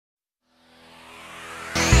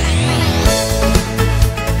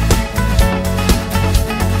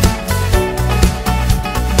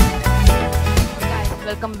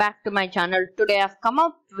back to my channel. Today I've come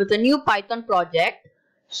up with a new Python project.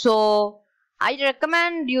 So I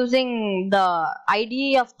recommend using the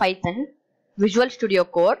IDE of Python, Visual Studio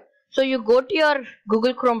Code. So you go to your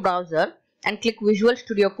Google Chrome browser and click Visual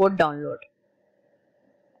Studio Code download.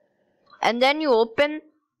 And then you open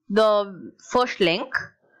the first link,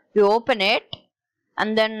 you open it,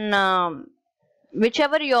 and then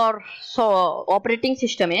whichever your operating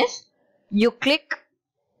system is, you click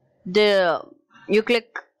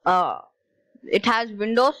it has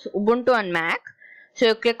Windows, Ubuntu and Mac. So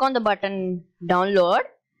you click on the button download,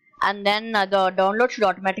 and then the download should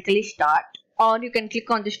automatically start, or you can click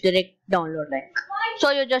on this direct download link. So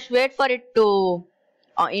you just wait for it to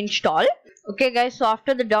install. Okay guys, so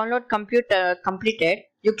after the download completed,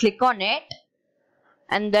 you click on it,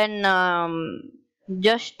 and then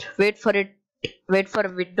just wait for a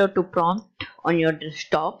window to prompt on your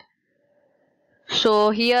desktop. So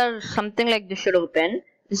here something like this should open.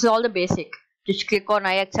 This is all the basic. Just click on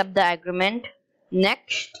I accept the agreement,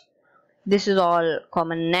 next. This is all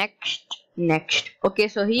common, next. Okay,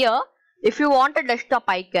 so here if you want a desktop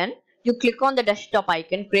icon, you click on the desktop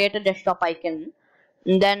icon, create a desktop icon,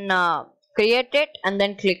 and then create it, and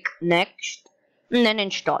then click next, and then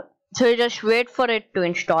install. So you just wait for it to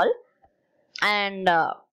install, and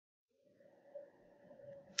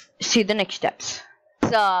see the next steps.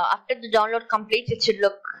 So after the download completes, it should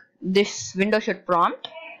look, this window should prompt,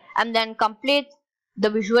 and then complete the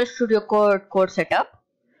Visual Studio Code setup.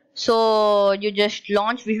 So you just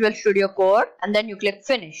launch Visual Studio Code, and then you click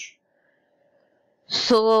finish.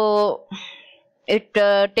 So it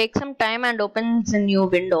takes some time and opens a new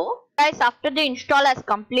window. Guys, after the install has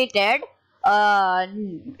completed,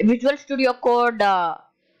 Visual Studio Code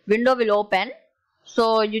window will open.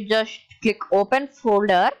 So you just click open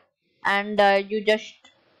folder, and you just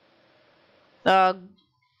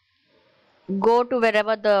go to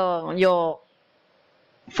wherever your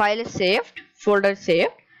file is saved, folder is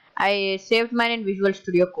saved. I saved mine in Visual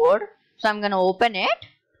Studio Code, so I'm gonna open it,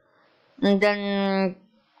 and then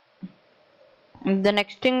the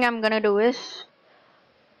next thing I'm gonna do is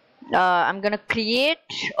I'm gonna create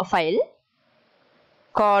a file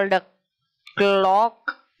called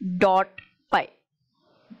clock.py.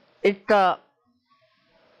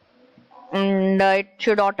 It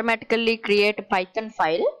should automatically create a Python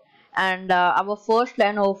file, and our first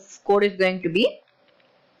line of code is going to be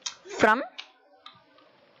from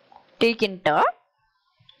dgital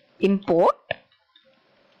import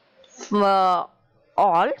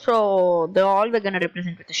all. So the all we're gonna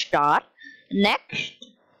represent with a star. Next,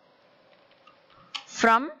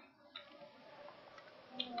 from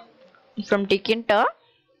dgital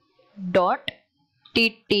dot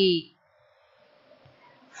tt,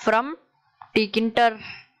 from dgital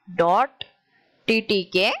dot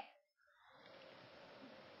ttk.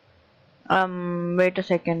 Wait a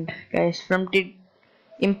second guys, from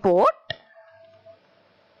import,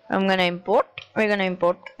 we're gonna import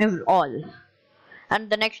all. And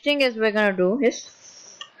the next thing is we're gonna do is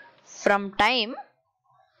from time,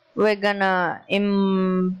 we're gonna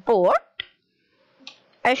import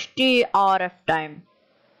strf time.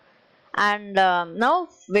 And now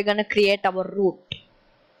we're gonna create our root.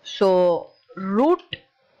 So root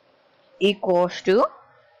equals to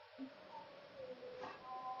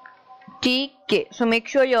tk. So make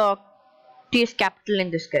sure your T is capital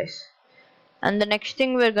in this case. And the next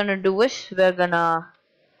thing we're gonna do is we're gonna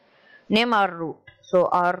name our root. So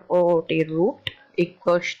root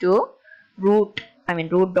equals to root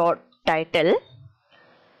dot title.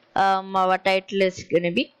 Our title is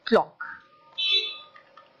gonna be clock.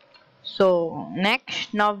 So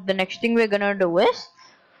next, now the next thing we're gonna do is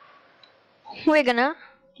we're gonna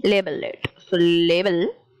label it. So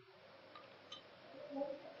label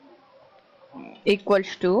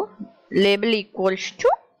equals to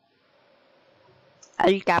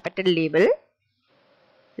I'll capital label,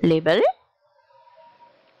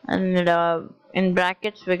 and in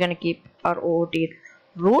brackets we're gonna keep our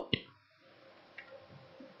root.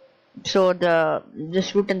 So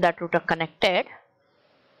this root and that root are connected.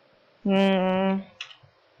 We're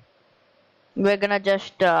gonna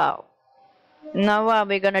just now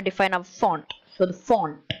we're gonna define our font. So the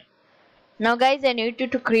font. Now guys, I need you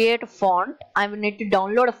to create a font. I will need to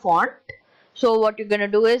download a font. So what you're gonna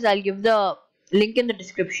do is I'll give the link in the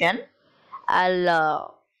description.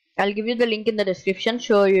 I'll give you the link in the description,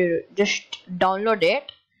 so you just download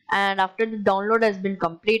it. And after the download has been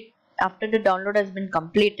completed,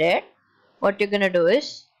 what you're gonna do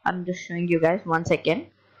is, I'm just showing you guys, 1 second.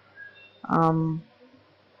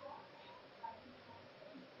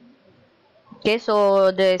 Okay,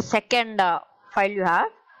 so the second file you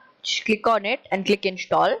have, click on it and click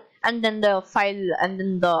install, and then the file and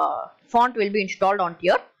then the font will be installed onto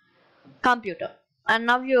your computer. And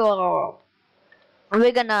now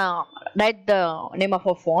we're gonna write the name of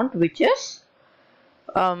our font, which is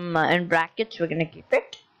in brackets we're gonna keep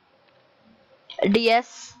it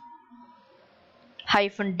ds-digital.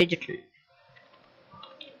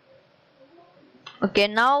 Okay,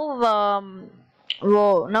 now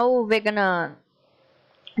now we're gonna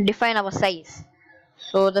define our size.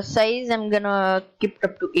 So the size I'm gonna keep it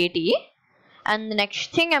up to 80, and the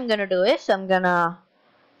next thing I'm gonna do is I'm gonna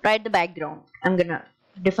write the background. I'm gonna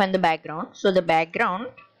define the background. So the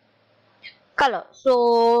background color,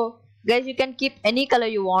 so guys, you can keep any color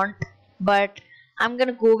you want, but I'm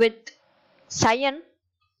gonna go with cyan.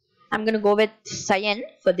 I'm gonna go with cyan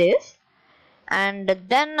for this, and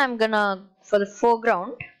then I'm gonna for the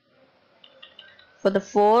foreground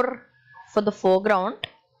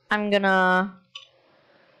I'm gonna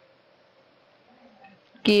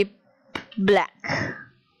keep black.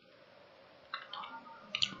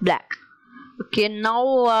 Okay,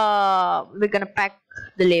 now we're gonna pack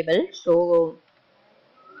the label. So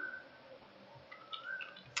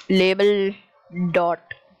label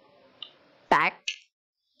dot pack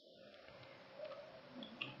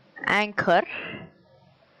anchor.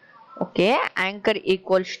 Okay, anchor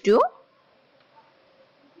equals to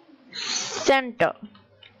center,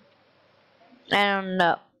 and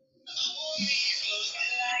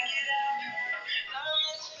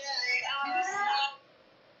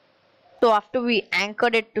so after we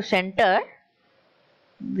anchored it to center,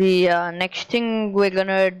 the next thing we're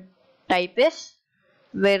gonna type is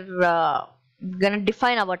we're gonna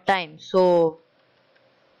define our time. So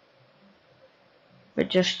we're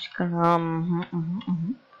just gonna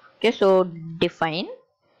okay, so define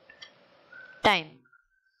time,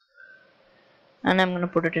 and I'm gonna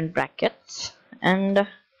put it in brackets. And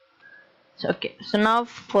so okay, so now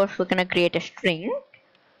first we're gonna create a string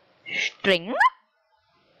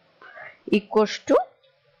equals to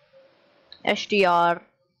strf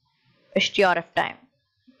time.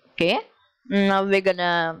 Okay, now we're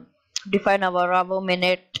gonna define our hour,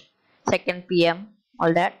 minute, second, PM,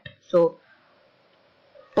 all that. So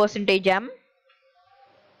percentage %m,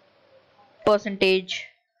 percentage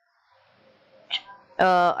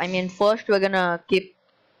first we're gonna keep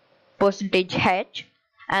percentage %h,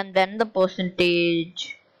 and then the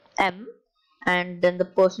percentage %m, and then the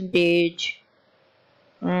percentage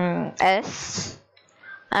 %s,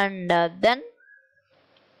 and then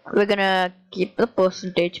we're gonna keep the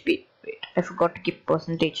percentage %p. Wait, I forgot to keep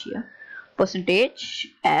percentage here. Percentage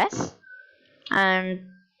 %s and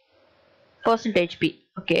percentage %p.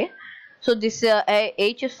 Okay, so this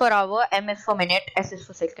h is for hour, m is for minute, s is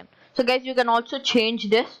for second. So guys, you can also change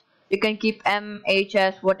this. You can keep m, h,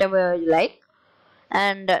 s, whatever you like.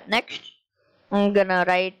 And next I'm gonna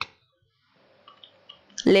write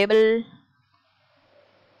label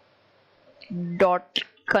dot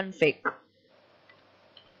config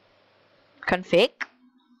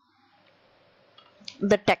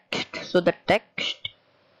the text. So the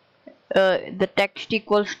text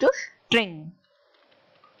equals to string,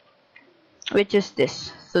 which is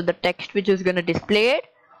this. So the text which is gonna display it,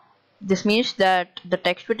 this means that the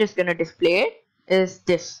text which is gonna display it is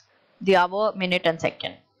this, the hour, minute, and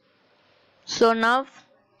second. So now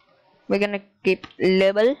we're gonna keep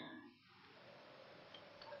label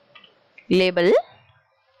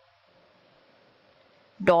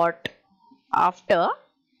dot after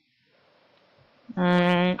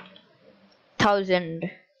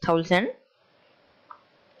 1000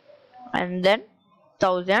 and then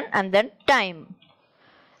 1000 and then time.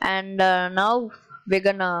 And now we're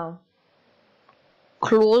gonna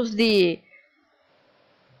close the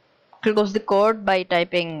code by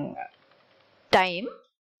typing time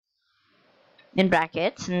in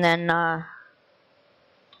brackets, and then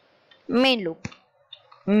main loop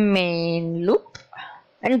in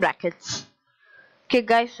brackets. Okay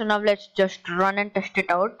guys, so now let's just run and test it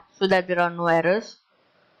out so that there are no errors.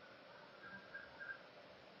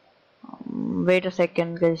 Wait a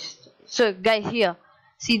second guys. So guys, here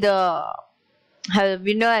see the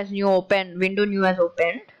window new has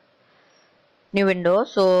opened, new window.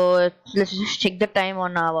 So let's just check the time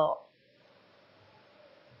on our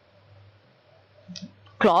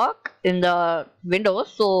clock in the window.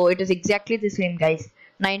 So it is exactly the same guys,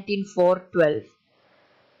 19:04:12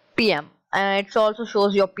 PM, and it also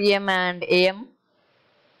shows your PM and AM.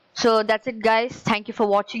 So that's it guys, thank you for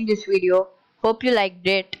watching this video. Hope you liked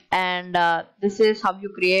it, and this is how you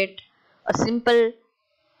create a simple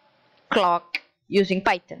clock using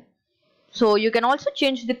Python. So you can also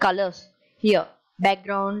change the colors here,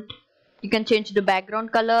 background, You can change the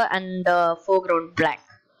background color and the foreground black.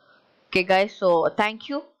 Okay guys, so thank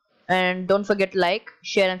you, and don't forget to like,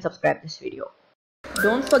 share and subscribe this video.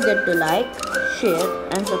 Don't forget to like, share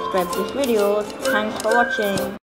and subscribe this video. Thanks for watching.